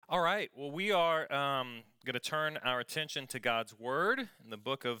All right, well, we are going to turn our attention to God's Word in the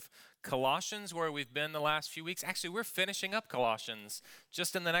book of Colossians, where we've been the last few weeks. Actually, we're finishing up Colossians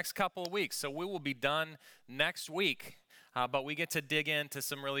just in the next couple of weeks, so we will be done next week. But we get to dig into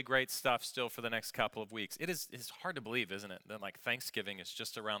some really great stuff still for the next couple of weeks. It's hard to believe, isn't it, that like Thanksgiving is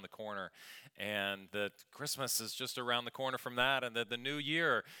just around the corner, and that Christmas is just around the corner from that, and that the new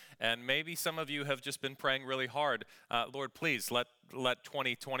year. And maybe some of you have just been praying really hard, Lord, please let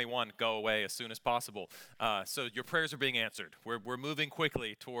 2021 go away as soon as possible. So your prayers are being answered. We're moving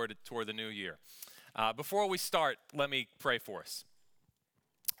quickly toward the new year. Before we start, let me pray for us.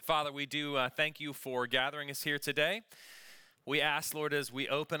 Father, we do thank you for gathering us here today. We ask, Lord, as we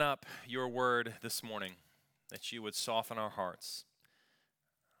open up your word this morning, that you would soften our hearts.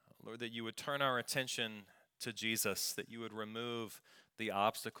 Lord, that you would turn our attention to Jesus, that you would remove the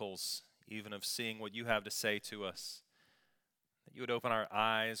obstacles even of seeing what you have to say to us, that you would open our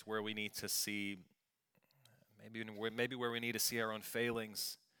eyes where we need to see, maybe where we need to see our own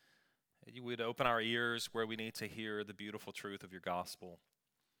failings, that you would open our ears where we need to hear the beautiful truth of your gospel,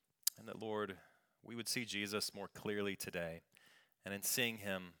 and that, Lord, we would see Jesus more clearly today, and in seeing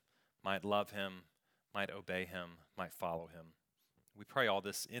him, might love him, might obey him, might follow him. We pray all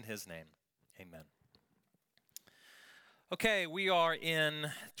this in his name. Amen. Okay, we are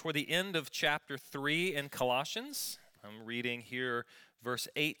toward the end of chapter 3 in Colossians. I'm reading here verse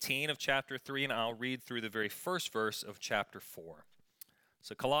 18 of chapter 3, and I'll read through the very first verse of chapter 4.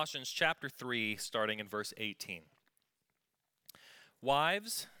 So Colossians chapter 3, starting in verse 18.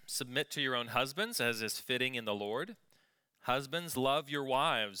 Wives, submit to your own husbands as is fitting in the Lord. Husbands, love your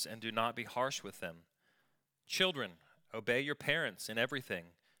wives and do not be harsh with them. Children, obey your parents in everything,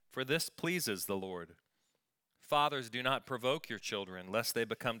 for this pleases the Lord. Fathers, do not provoke your children, lest they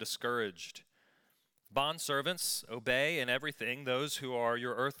become discouraged. Bondservants, obey in everything those who are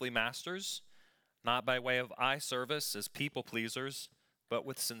your earthly masters, not by way of eye service as people pleasers, but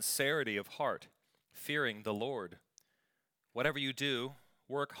with sincerity of heart, fearing the Lord. Whatever you do,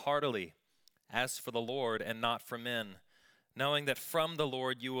 work heartily, as for the Lord and not for men, knowing that from the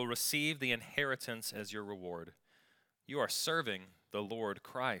Lord you will receive the inheritance as your reward. You are serving the Lord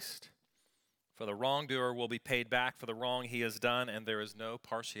Christ. For the wrongdoer will be paid back for the wrong he has done, and there is no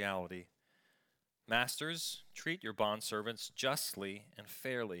partiality. Masters, treat your bondservants justly and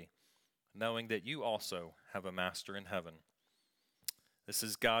fairly, knowing that you also have a master in heaven. This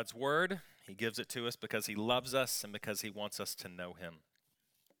is God's word. He gives it to us because he loves us and because he wants us to know him.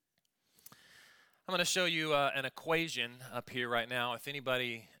 I'm going to show you an equation up here right now. If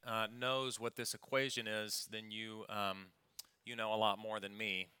anybody knows what this equation is, then you know a lot more than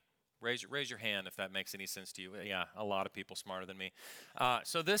me. Raise your hand if that makes any sense to you. Yeah, a lot of people smarter than me.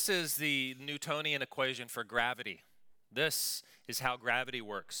 So this is the Newtonian equation for gravity. This is how gravity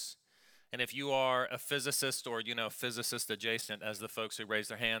works. And if you are a physicist or, physicist adjacent, as the folks who raise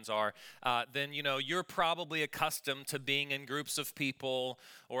their hands are, then, you're probably accustomed to being in groups of people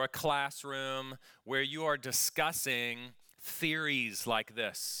or a classroom where you are discussing theories like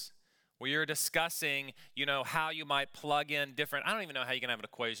this, where you're discussing, how you might plug in different, I don't even know how you can have an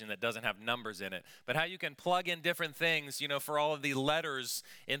equation that doesn't have numbers in it, but how you can plug in different things, for all of the letters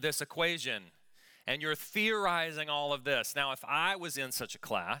in this equation. And you're theorizing all of this. Now, if I was in such a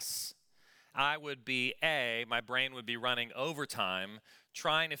class, I would be, my brain would be running overtime,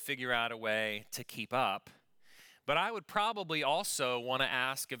 trying to figure out a way to keep up. But I would probably also want to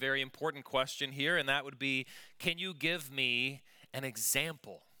ask a very important question here, and that would be, can you give me an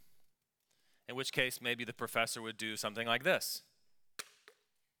example? In which case, maybe the professor would do something like this.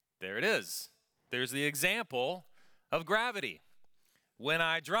 There it is. There's the example of gravity. When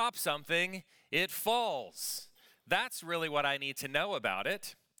I drop something, it falls. That's really what I need to know about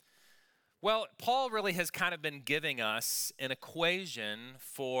it. Well, Paul really has kind of been giving us an equation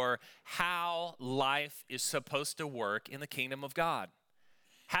for how life is supposed to work in the kingdom of God.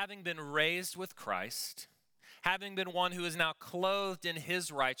 Having been raised with Christ, having been one who is now clothed in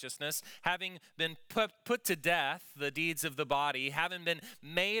his righteousness, having been put to death, the deeds of the body, having been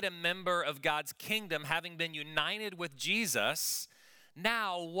made a member of God's kingdom, having been united with Jesus,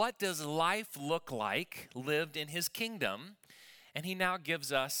 now what does life look like lived in his kingdom? And he now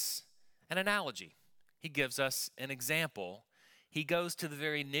gives us an analogy. He gives us an example. He goes to the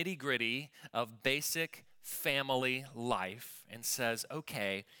very nitty-gritty of basic family life and says,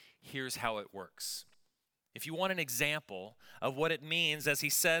 okay, here's how it works. If you want an example of what it means, as he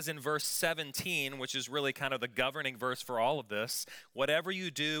says in verse 17, which is really kind of the governing verse for all of this, whatever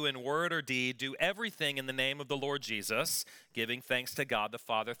you do in word or deed, do everything in the name of the Lord Jesus, giving thanks to God the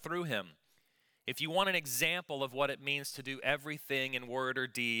Father through him. If you want an example of what it means to do everything in word or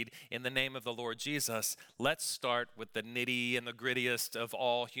deed in the name of the Lord Jesus, let's start with the nitty and the grittiest of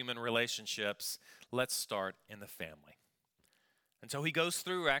all human relationships. Let's start in the family. And so he goes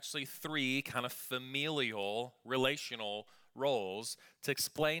through actually 3 kind of familial, relational roles to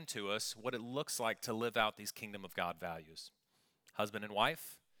explain to us what it looks like to live out these kingdom of God values. Husband and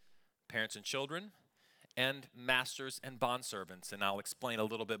wife, parents and children, and masters and bondservants. And I'll explain a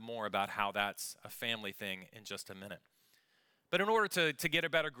little bit more about how that's a family thing in just a minute. But in order to get a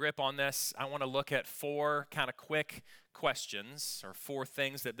better grip on this, I want to look at 4 kind of quick questions, or 4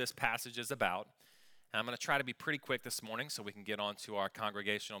 things that this passage is about. And I'm going to try to be pretty quick this morning so we can get on to our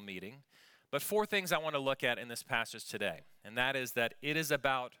congregational meeting. But 4 things I want to look at in this passage today. And that is that it is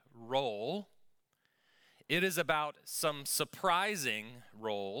about role. It is about some surprising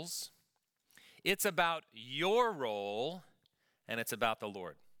roles. It's about your role, and it's about the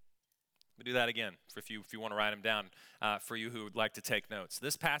Lord. Let me do that again if you want to write them down for you who would like to take notes.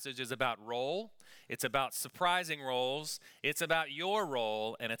 This passage is about role. It's about surprising roles. It's about your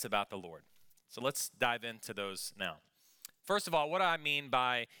role, and it's about the Lord. So let's dive into those now. First of all, what do I mean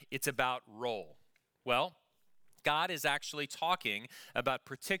by it's about role? Well, God is actually talking about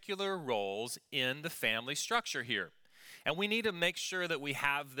particular roles in the family structure here. And we need to make sure that we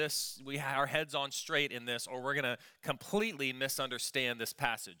have our heads on straight in this, or we're going to completely misunderstand this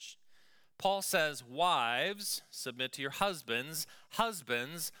passage. Paul says, wives, submit to your husbands.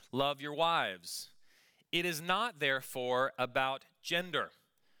 Husbands, love your wives. It is not, therefore, about gender.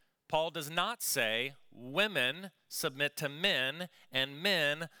 Paul does not say, women submit to men, and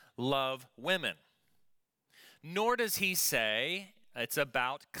men love women. Nor does he say it's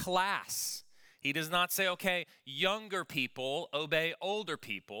about class. He does not say, okay, younger people obey older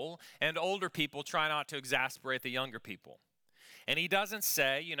people, and older people try not to exasperate the younger people. And he doesn't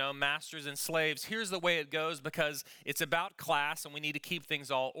say, masters and slaves, here's the way it goes because it's about class and we need to keep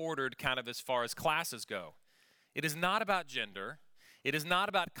things all ordered kind of as far as classes go. It is not about gender. It is not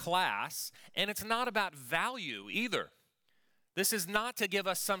about class, and it's not about value either. This is not to give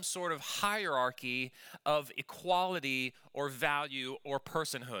us some sort of hierarchy of equality or value or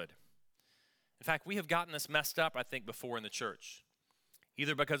personhood. In fact, we have gotten this messed up, I think, before in the church.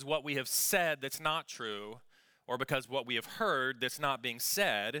 Either because what we have said that's not true, or because what we have heard that's not being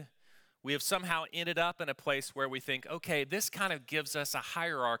said, we have somehow ended up in a place where we think, okay, this kind of gives us a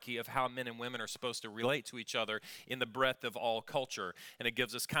hierarchy of how men and women are supposed to relate to each other in the breadth of all culture. And it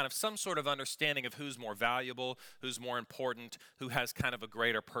gives us kind of some sort of understanding of who's more valuable, who's more important, who has kind of a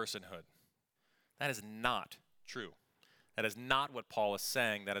greater personhood. That is not true. That is not what Paul is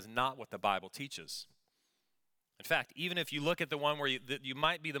saying. That is not what the Bible teaches. In fact, even if you look at the one where you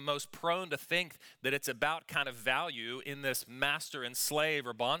might be the most prone to think that it's about kind of value in this master and slave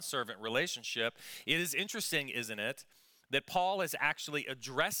or bondservant relationship, it is interesting, isn't it, that Paul is actually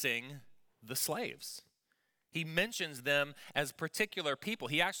addressing the slaves. He mentions them as particular people.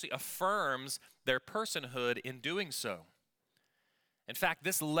 He actually affirms their personhood in doing so. In fact,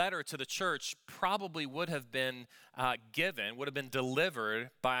 this letter to the church probably would have been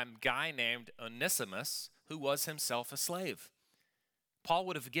delivered by a guy named Onesimus, who was himself a slave. Paul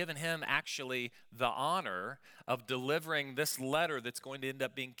would have given him actually the honor of delivering this letter that's going to end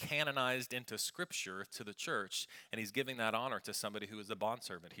up being canonized into Scripture to the church, and he's giving that honor to somebody who is a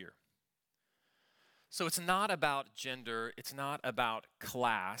bondservant here. So it's not about gender, it's not about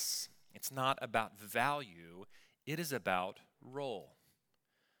class, it's not about value, it is about role.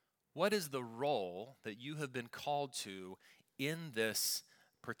 What is the role that you have been called to in this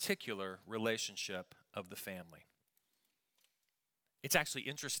particular relationship of the family? It's actually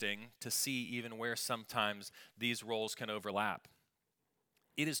interesting to see even where sometimes these roles can overlap.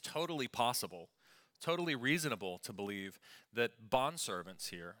 It is totally possible, totally reasonable to believe that bondservants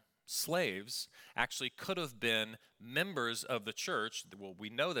here, slaves, actually could have been members of the church. Well, we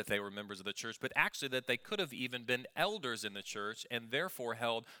know that they were members of the church, but actually that they could have even been elders in the church and therefore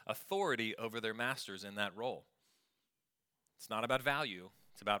held authority over their masters in that role. It's not about value,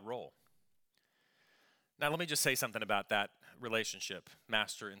 it's about role. Now, let me just say something about that relationship,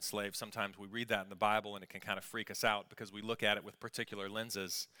 master and slave. Sometimes we read that in the Bible and it can kind of freak us out because we look at it with particular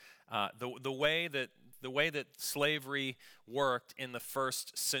lenses. The way that slavery worked in the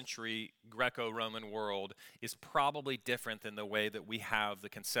first century Greco-Roman world is probably different than the way that we have the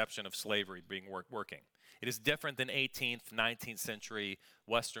conception of slavery being working. It is different than 18th, 19th century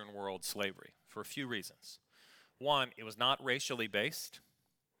Western world slavery for a few reasons. One, it was not racially based.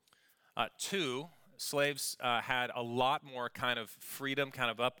 Two, slaves had a lot more kind of freedom,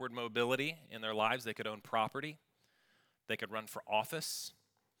 kind of upward mobility in their lives. They could own property. They could run for office.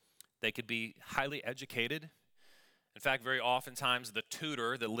 They could be highly educated. In fact, very oftentimes the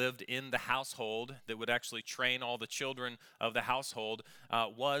tutor that lived in the household that would actually train all the children of the household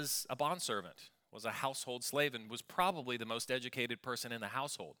was a bondservant, was a household slave, and was probably the most educated person in the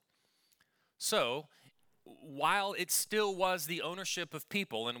household. So, while it still was the ownership of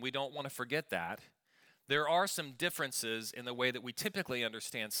people, and we don't want to forget that, there are some differences in the way that we typically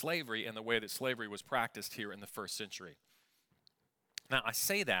understand slavery and the way that slavery was practiced here in the first century. Now, I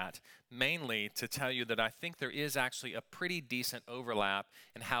say that mainly to tell you that I think there is actually a pretty decent overlap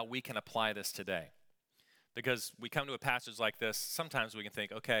in how we can apply this today. Because we come to a passage like this, sometimes we can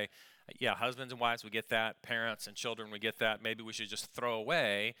think, okay, yeah, husbands and wives, we get that. Parents and children, we get that. Maybe we should just throw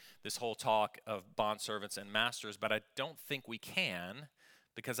away this whole talk of bondservants and masters. But I don't think we can,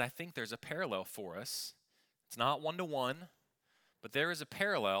 because I think there's a parallel for us. It's not one-to-one, but there is a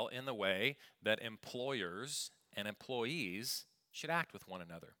parallel in the way that employers and employees should act with one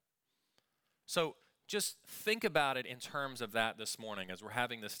another. So just think about it in terms of that this morning as we're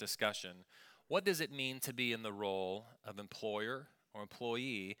having this discussion. What does it mean to be in the role of employer or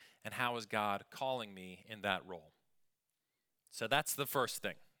employee, and how is God calling me in that role? So that's the first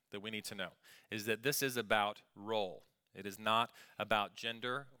thing that we need to know, is that this is about role. It is not about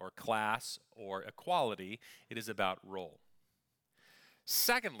gender or class or equality. It is about role.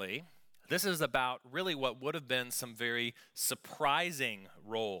 Secondly, this is about really what would have been some very surprising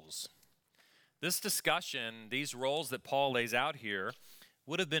roles. This discussion, these roles that Paul lays out here,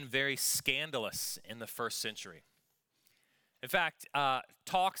 would have been very scandalous in the first century. In fact,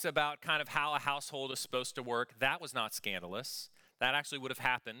 talks about kind of how a household is supposed to work, that was not scandalous. That actually would have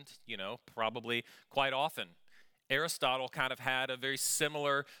happened, probably quite often. Aristotle kind of had a very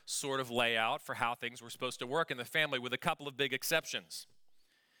similar sort of layout for how things were supposed to work in the family, with a couple of big exceptions.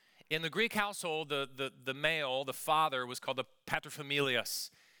 In the Greek household, the male, the father, was called the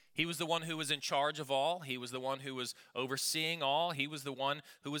paterfamilias. He was the one who was in charge of all. He was the one who was overseeing all. He was the one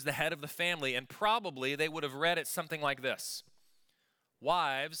who was the head of the family. And probably they would have read it something like this: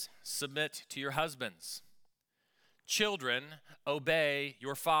 Wives, submit to your husbands. Children, obey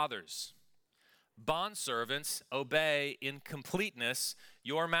your fathers. Bondservants, obey in completeness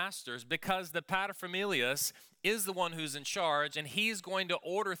your masters, because the paterfamilias is the one who's in charge, and he's going to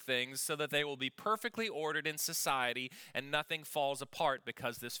order things so that they will be perfectly ordered in society and nothing falls apart,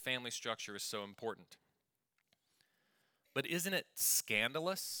 because this family structure is so important. But isn't it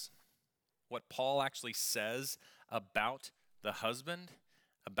scandalous what Paul actually says about the husband,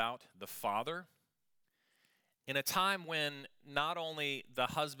 about the father? In a time when not only the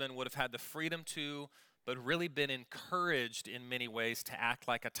husband would have had the freedom to, but really been encouraged in many ways to act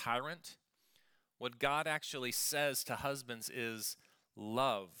like a tyrant, what God actually says to husbands is,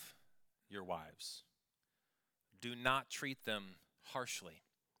 love your wives. Do not treat them harshly.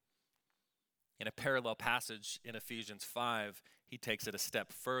 In a parallel passage in Ephesians 5, he takes it a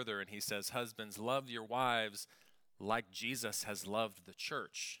step further and he says, husbands, love your wives like Jesus has loved the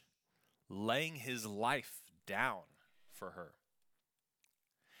church, laying his life down for her.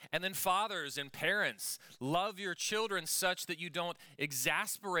 And then fathers and parents, love your children such that you don't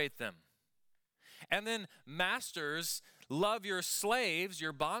exasperate them. And then masters, love your slaves,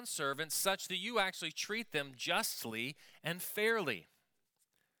 your bondservants, such that you actually treat them justly and fairly.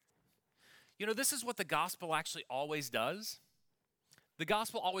 This is what the gospel actually always does. The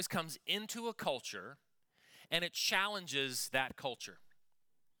gospel always comes into a culture and it challenges that culture.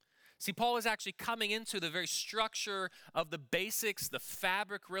 See, Paul is actually coming into the very structure of the basics, the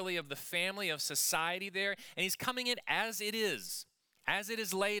fabric really of the family, of society there, and he's coming in as it is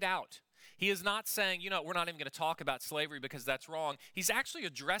laid out. He is not saying, we're not even going to talk about slavery because that's wrong. He's actually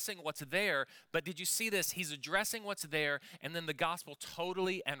addressing what's there, but did you see this? He's addressing what's there, and then the gospel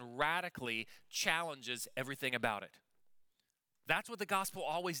totally and radically challenges everything about it. That's what the gospel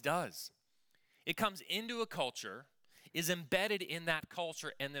always does. It comes into a culture, is embedded in that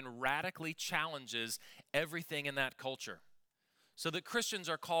culture, and then radically challenges everything in that culture, so that Christians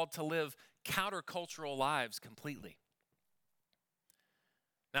are called to live countercultural lives completely.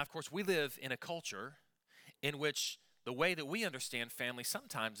 Now, of course, we live in a culture in which the way that we understand family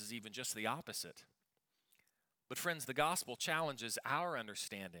sometimes is even just the opposite. But friends, the gospel challenges our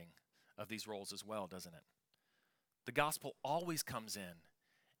understanding of these roles as well, doesn't it? The gospel always comes in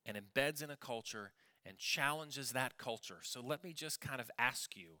and embeds in a culture and challenges that culture. So let me just kind of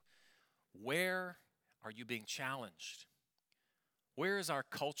ask you, where are you being challenged? Where is our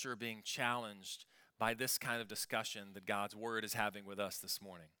culture being challenged by this kind of discussion that God's word is having with us this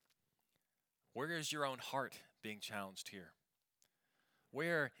morning? Where is your own heart being challenged here?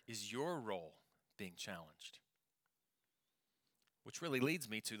 Where is your role being challenged? Which really leads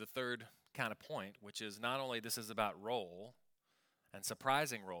me to the third kind of point, which is not only this is about role and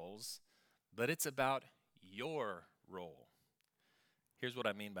surprising roles, but it's about your role. Here's what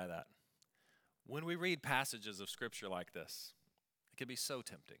I mean by that. When we read passages of Scripture like this, it can be so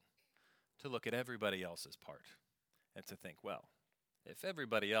tempting to look at everybody else's part and to think, well, if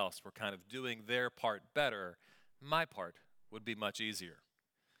everybody else were kind of doing their part better, my part would be much easier.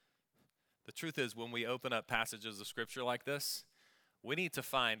 The truth is, when we open up passages of Scripture like this, we need to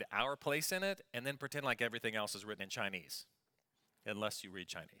find our place in it and then pretend like everything else is written in Chinese, unless you read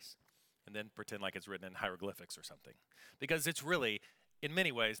Chinese, and then pretend like it's written in hieroglyphics or something, because it's really, in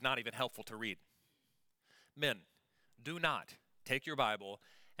many ways, not even helpful to read. Men, do not take your Bible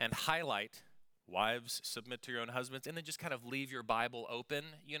and highlight wives, submit to your own husbands, and then just kind of leave your Bible open,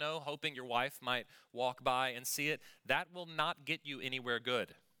 hoping your wife might walk by and see it. That will not get you anywhere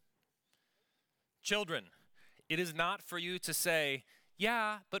good. Children, it is not for you to say,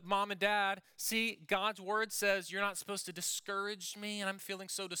 yeah, but mom and dad, see, God's word says you're not supposed to discourage me, and I'm feeling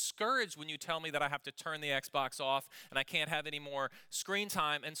so discouraged when you tell me that I have to turn the Xbox off and I can't have any more screen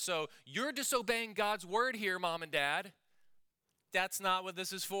time, and so you're disobeying God's word here, mom and dad. That's not what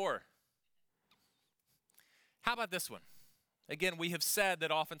this is for. How about this one? Again, we have said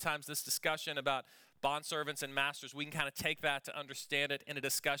that oftentimes this discussion about bondservants and masters, we can kind of take that to understand it in a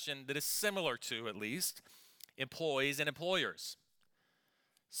discussion that is similar to, at least, employees and employers.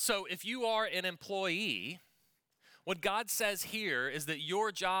 So if you are an employee, what God says here is that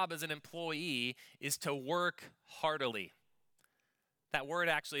your job as an employee is to work heartily. That word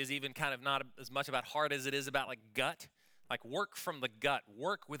actually is even kind of not as much about heart as it is about like gut, like work from the gut,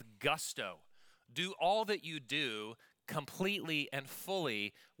 work with gusto. Do all that you do completely and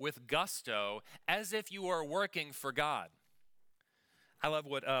fully with gusto as if you are working for God. I love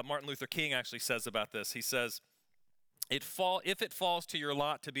what Martin Luther King actually says about this. He says, if it falls to your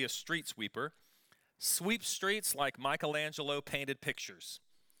lot to be a street sweeper, sweep streets like Michelangelo painted pictures.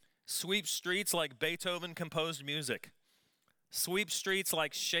 Sweep streets like Beethoven composed music. Sweep streets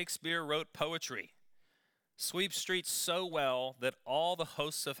like Shakespeare wrote poetry. Sweep streets so well that all the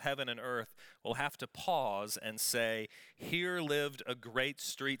hosts of heaven and earth will have to pause and say, here lived a great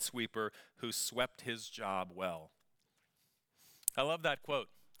street sweeper who swept his job well. I love that quote.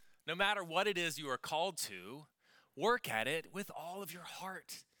 No matter what it is you are called to, work at it with all of your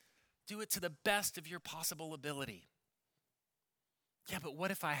heart. Do it to the best of your possible ability. Yeah, but what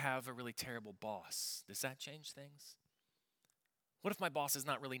if I have a really terrible boss? Does that change things? What if my boss is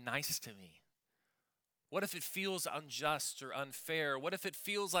not really nice to me? What if it feels unjust or unfair? What if it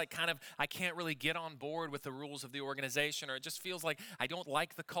feels like kind of I can't really get on board with the rules of the organization, or it just feels like I don't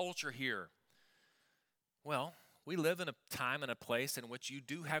like the culture here? Well, we live in a time and a place in which you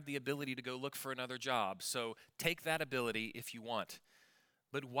do have the ability to go look for another job. So take that ability if you want.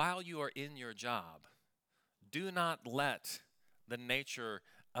 But while you are in your job, do not let the nature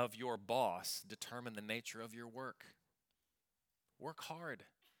of your boss determine the nature of your work. Work hard,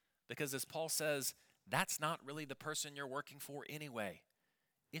 because as Paul says, that's not really the person you're working for anyway.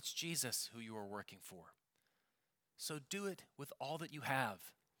 It's Jesus who you are working for. So do it with all that you have.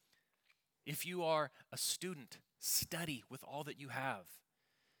 If you are a student, study with all that you have.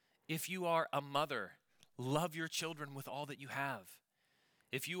 If you are a mother, love your children with all that you have.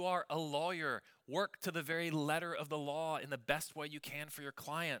 If you are a lawyer, work to the very letter of the law in the best way you can for your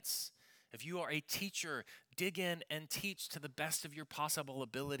clients. If you are a teacher, dig in and teach to the best of your possible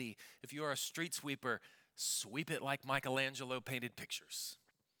ability. If you are a street sweeper, sweep it like Michelangelo painted pictures.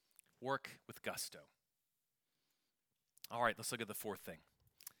 Work with gusto. All right, let's look at the fourth thing.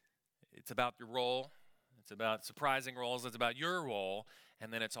 It's about your role. It's about surprising roles. It's about your role.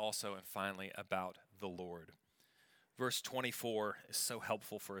 And then it's also and finally about the Lord. Verse 24 is so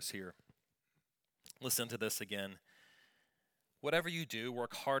helpful for us here. Listen to this again. Whatever you do,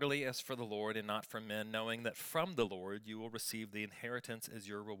 work heartily as for the Lord and not for men, knowing that from the Lord you will receive the inheritance as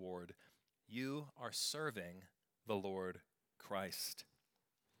your reward. You are serving the Lord Christ.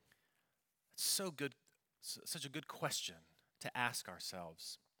 It's so good, such a good question to ask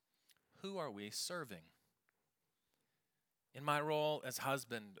ourselves. Who are we serving? In my role as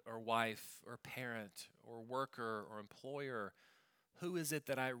husband or wife or parent or worker or employer, who is it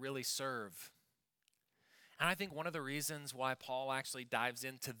that I really serve? And I think one of the reasons why Paul actually dives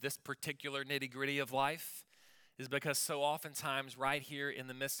into this particular nitty-gritty of life is because so oftentimes right here in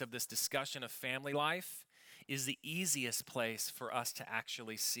the midst of this discussion of family life is the easiest place for us to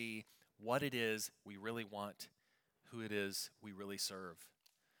actually see what it is we really want, who it is we really serve.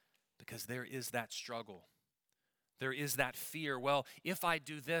 Because there is that struggle. There is that fear. Well, if I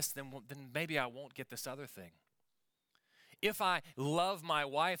do this, then maybe I won't get this other thing. If I love my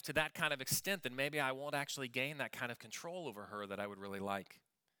wife to that kind of extent, then maybe I won't actually gain that kind of control over her that I would really like.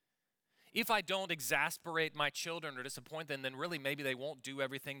 If I don't exasperate my children or disappoint them, then really maybe they won't do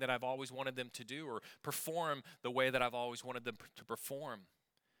everything that I've always wanted them to do or perform the way that I've always wanted them to perform.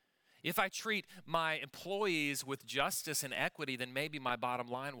 If I treat my employees with justice and equity, then maybe my bottom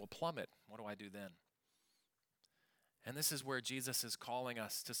line will plummet. What do I do then? And this is where Jesus is calling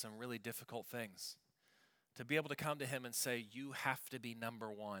us to some really difficult things. To be able to come to him and say, you have to be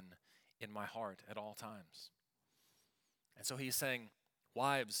number one in my heart at all times. And so he's saying,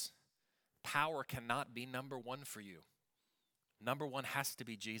 wives, power cannot be number one for you. Number one has to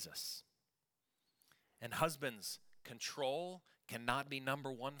be Jesus. And husbands, control cannot be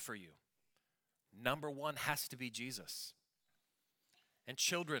number one for you. Number one has to be Jesus. And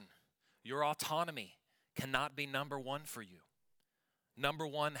children, your autonomy cannot be number one for you. Number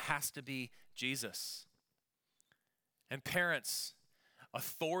one has to be Jesus. And parents,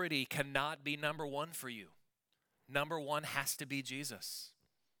 authority cannot be number one for you. Number one has to be Jesus.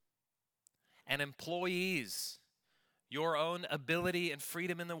 And employees, your own ability and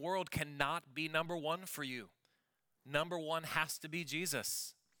freedom in the world cannot be number one for you. Number one has to be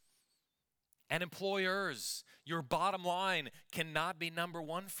Jesus. And employers, your bottom line cannot be number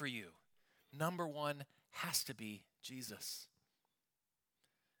one for you. Number one has to be Jesus.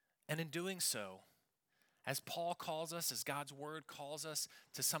 And in doing so, as Paul calls us, as God's word calls us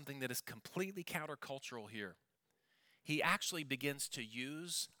to something that is completely countercultural here, he actually begins to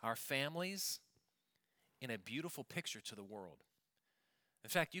use our families in a beautiful picture to the world. In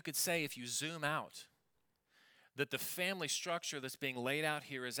fact, you could say, if you zoom out, that the family structure that's being laid out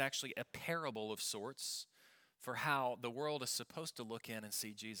here is actually a parable of sorts for how the world is supposed to look in and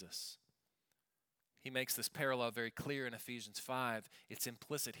see Jesus. He makes this parallel very clear in Ephesians 5. It's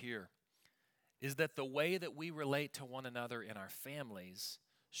implicit here, is that the way that we relate to one another in our families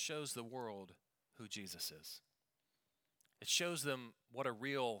shows the world who Jesus is. It shows them what a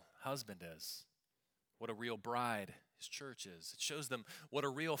real husband is, what a real bride his church is. It shows them what a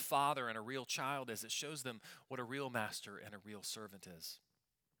real father and a real child is. It shows them what a real master and a real servant is.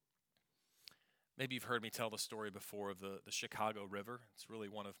 Maybe you've heard me tell the story before of the Chicago River. It's really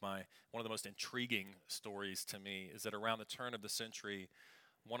one of the most intriguing stories to me, is that around the turn of the century,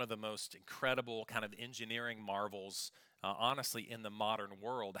 one of the most incredible kind of engineering marvels, honestly, in the modern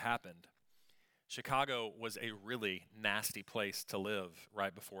world happened. Chicago was a really nasty place to live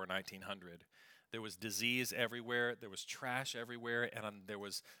right before 1900. There was disease everywhere, there was trash everywhere, and there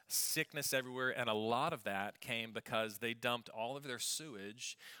was sickness everywhere, and a lot of that came because they dumped all of their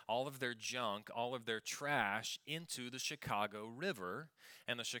sewage, all of their junk, all of their trash into the Chicago River,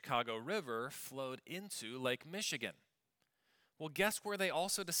 and the Chicago River flowed into Lake Michigan. Well, guess where they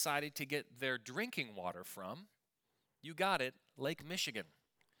also decided to get their drinking water from? You got it, Lake Michigan.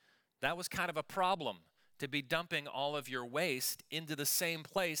 That was kind of a problem, to be dumping all of your waste into the same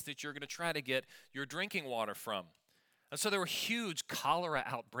place that you're going to try to get your drinking water from. And so there were huge cholera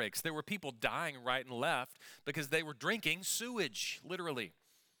outbreaks. There were people dying right and left because they were drinking sewage, literally.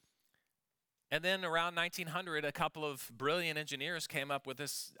 And then around 1900, a couple of brilliant engineers came up with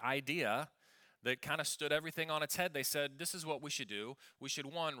this idea that kind of stood everything on its head. They said, this is what we should do. We should,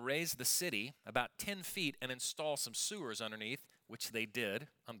 one, raise the city about 10 feet and install some sewers underneath, which they did,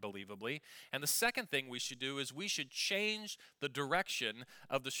 unbelievably. And the second thing we should do is we should change the direction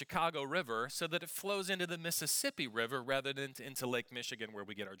of the Chicago River so that it flows into the Mississippi River rather than into Lake Michigan where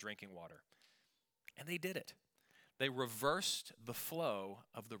we get our drinking water. And they did it. They reversed the flow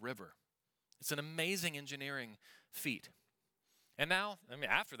of the river. It's an amazing engineering feat. And now,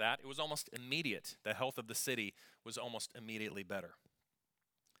 after that, it was almost immediate. The health of the city was almost immediately better.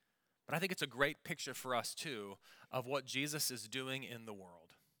 But I think it's a great picture for us, too, of what Jesus is doing in the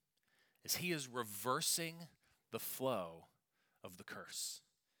world, is he is reversing the flow of the curse.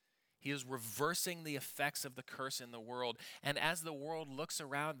 He is reversing the effects of the curse in the world. And as the world looks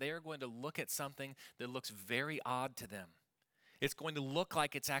around, they are going to look at something that looks very odd to them. It's going to look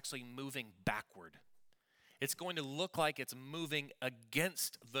like it's actually moving backward. It's going to look like it's moving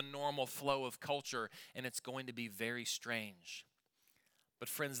against the normal flow of culture, and it's going to be very strange. But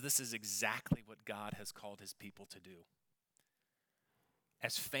friends, this is exactly what God has called his people to do.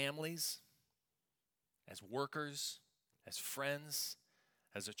 As families, as workers, as friends,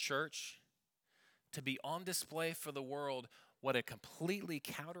 as a church, to be on display for the world what a completely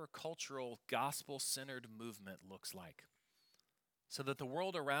countercultural, gospel-centered movement looks like. So that the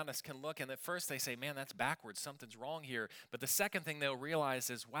world around us can look, and at first they say, man, that's backwards, something's wrong here. But the second thing they'll realize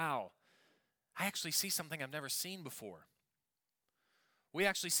is, wow, I actually see something I've never seen before. We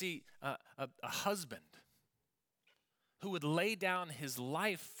actually see a husband who would lay down his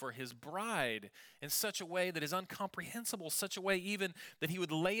life for his bride in such a way that is incomprehensible, such a way even that he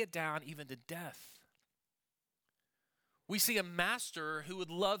would lay it down even to death. We see a master who would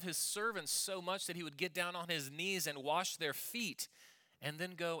love his servants so much that he would get down on his knees and wash their feet and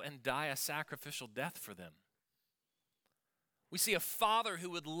then go and die a sacrificial death for them. We see a father who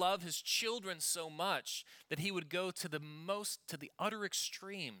would love his children so much that he would go to the utter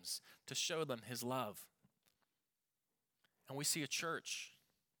extremes to show them his love. And we see a church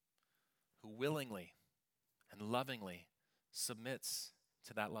who willingly and lovingly submits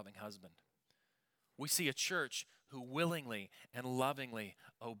to that loving husband. We see a church who willingly and lovingly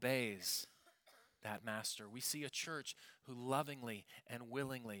obeys that master. We see a church who lovingly and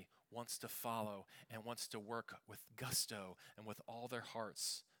willingly wants to follow and wants to work with gusto and with all their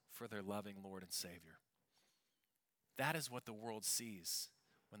hearts for their loving Lord and Savior. That is what the world sees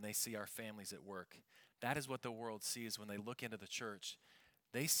when they see our families at work. That is what the world sees when they look into the church.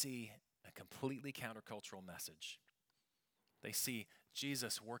 They see a completely countercultural message. They see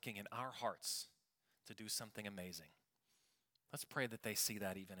Jesus working in our hearts to do something amazing. Let's pray that they see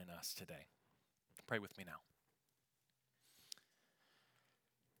that even in us today. Pray with me now.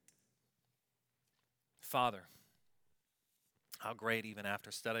 Father, how great even after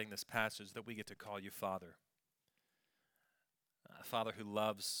studying this passage that we get to call you Father. A Father who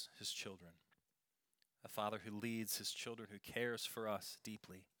loves his children. A Father who leads his children, who cares for us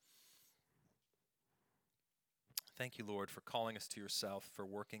deeply. Thank you, Lord, for calling us to yourself, for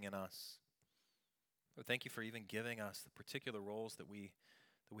working in us. Lord, thank you for even giving us the particular roles that we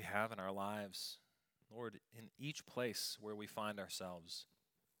have in our lives. Lord, in each place where we find ourselves.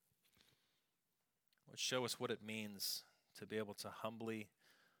 Lord, show us what it means to be able to humbly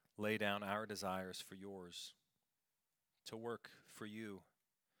lay down our desires for yours, to work for you,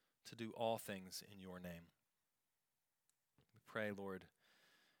 to do all things in your name. We pray, Lord,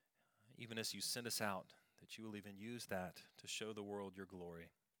 even as you send us out, that you will even use that to show the world your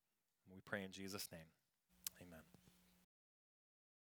glory. And we pray in Jesus' name. Amen.